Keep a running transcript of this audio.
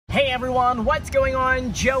everyone, what's going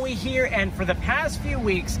on? Joey here, and for the past few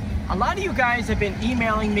weeks, a lot of you guys have been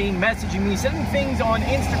emailing me, messaging me, sending things on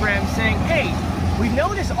Instagram saying, hey, we've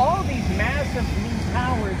noticed all these massive new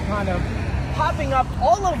towers kind of popping up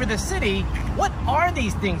all over the city. What are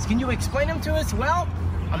these things? Can you explain them to us? Well,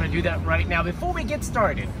 I'm gonna do that right now. Before we get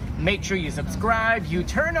started, make sure you subscribe, you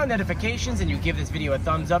turn on notifications, and you give this video a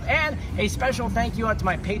thumbs up. And a special thank you out to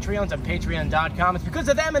my Patreons on patreon.com. It's because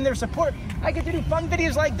of them and their support I get to do fun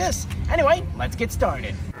videos like this. Anyway, let's get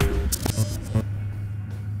started.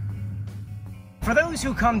 For those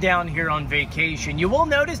who come down here on vacation, you will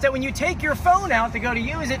notice that when you take your phone out to go to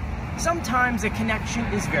use it, sometimes the connection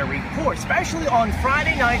is very poor, especially on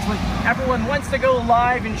Friday nights when everyone wants to go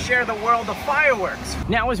live and share the world of fireworks.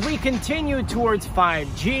 Now, as we continue towards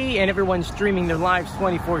 5G and everyone's streaming their lives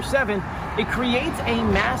 24/7, it creates a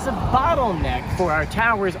massive bottleneck for our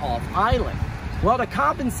towers off island. Well, to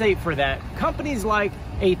compensate for that, companies like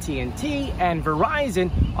AT&T and Verizon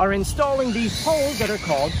are installing these poles that are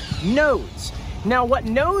called nodes. Now, what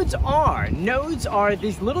nodes are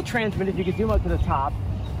these little transmitters, you can zoom up to the top,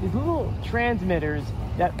 these little transmitters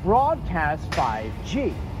that broadcast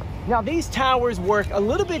 5G. Now, these towers work a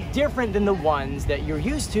little bit different than the ones that you're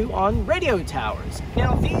used to on radio towers.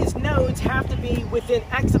 Now, these nodes have to be within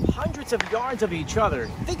X of hundreds of yards of each other.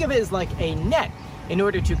 Think of it as like a net. In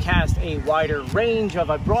order to cast a wider range of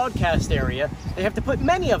a broadcast area, they have to put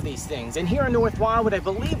many of these things. And here in North Wildwood, I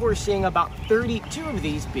believe we're seeing about 32 of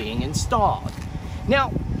these being installed.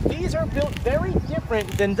 Now, these are built very different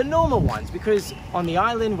than the normal ones because on the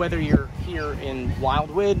island, whether you're here in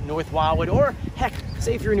Wildwood, North Wildwood, or heck,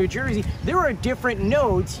 say if you're in New Jersey, there are different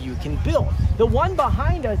nodes you can build. The one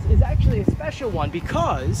behind us is actually a special one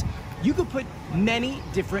because you could put many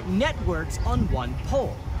different networks on one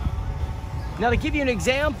pole. Now, to give you an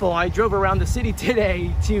example, I drove around the city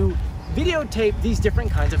today to videotape these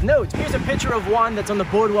different kinds of nodes. Here's a picture of one that's on the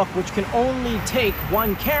boardwalk, which can only take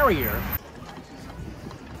one carrier,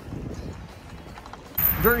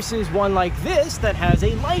 versus one like this that has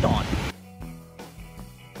a light on.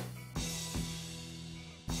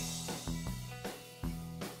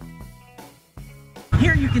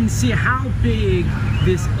 Here you can see how big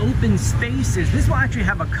this open space is. This will actually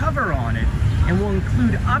have a cover on it and will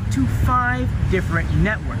include up to 5 different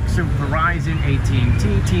networks. So Verizon,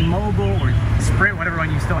 AT&T, T-Mobile, or Sprint, whatever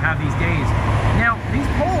one you still have these days. Now, these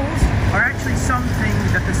poles are actually something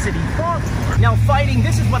that the city fought for. Now, fighting,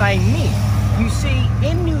 this is what I mean. You see,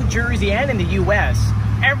 in New Jersey and in the US,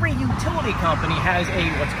 every utility company has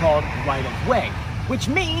a what's called right-of-way, which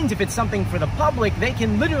means if it's something for the public, they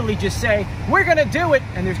can literally just say, we're gonna do it,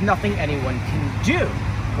 and there's nothing anyone can do.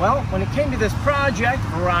 Well, when it came to this project,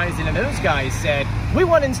 Verizon and those guys said, we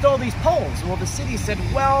want to install these poles. Well, the city said,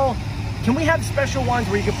 well, can we have special ones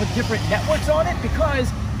where you can put different networks on it?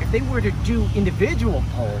 Because if they were to do individual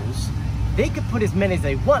poles, they could put as many as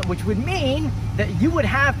they want, which would mean that you would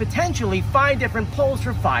have potentially 5 different poles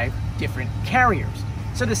for 5 different carriers.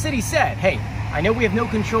 So the city said, hey, I know we have no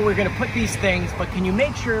control, we're gonna put these things, but can you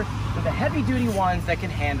make sure for the heavy duty ones that can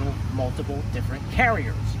handle multiple different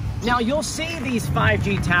carriers? Now, you'll see these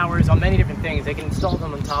 5G towers on many different things. They can install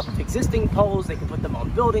them on top of existing poles, they can put them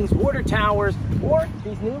on buildings, water towers, or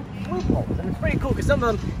these new blue poles. And it's pretty cool because some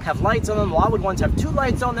of them have lights on them. Wildwood ones have 2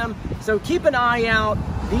 lights on them. So keep an eye out.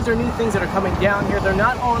 These are new things that are coming down here. They're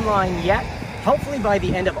not online yet. Hopefully by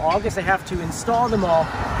the end of August, I have to install them all,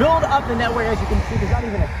 build up the network. As you can see, there's not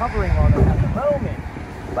even a covering on them at the moment.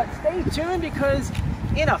 But stay tuned because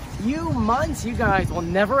in a few months, you guys will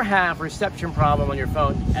never have a reception problem on your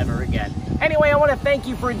phone ever again. Anyway, I want to thank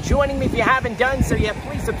you for joining me. If you haven't done so yet,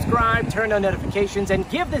 please subscribe, turn on notifications, and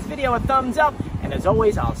give this video a thumbs up. And as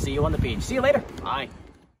always, I'll see you on the beach. See you later. Bye.